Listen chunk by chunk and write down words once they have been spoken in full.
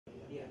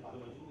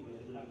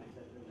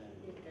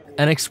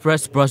An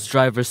express bus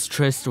driver's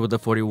tryst with a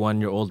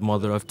 41-year-old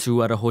mother of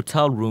two at a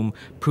hotel room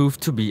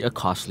proved to be a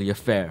costly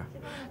affair.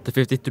 The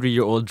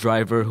 53-year-old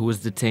driver, who was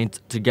detained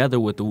together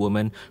with the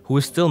woman, who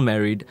is still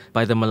married,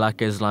 by the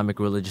Malacca Islamic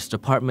Religious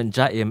Department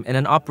JAIM in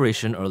an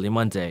operation early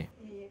Monday.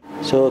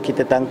 So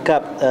kita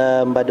tangkap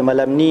pada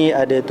malam ni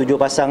ada 7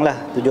 pasang lah,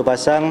 7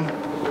 pasang.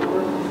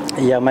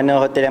 Yang mana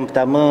hotel yang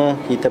pertama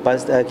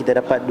kita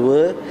dapat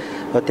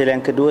 2, hotel yang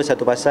kedua 1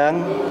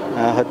 pasang,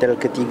 hotel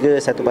ketiga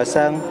 1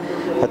 pasang,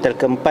 hotel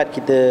keempat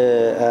kita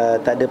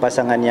tak ada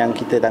pasangan yang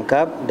kita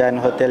tangkap,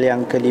 dan hotel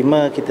yang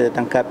kelima kita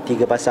tangkap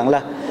 3 pasang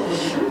lah.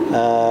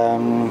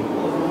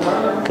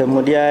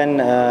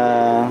 Kemudian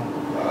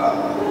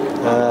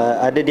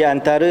ada di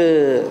antara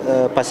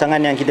pasangan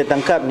yang kita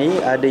tangkap ni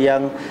ada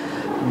yang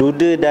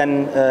duda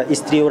dan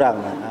isteri orang.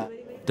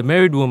 The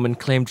married woman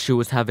claimed she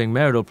was having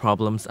marital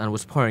problems and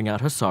was pouring out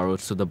her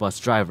sorrows to the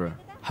bus driver.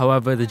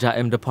 However, the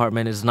JAIM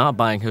department is not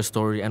buying her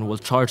story and will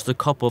charge the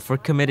couple for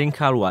committing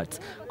khalwat,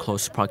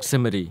 close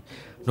proximity.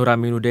 Nur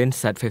Aminuddin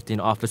said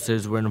 15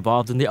 officers were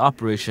involved in the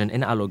operation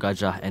in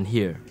Alogajah and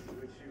here.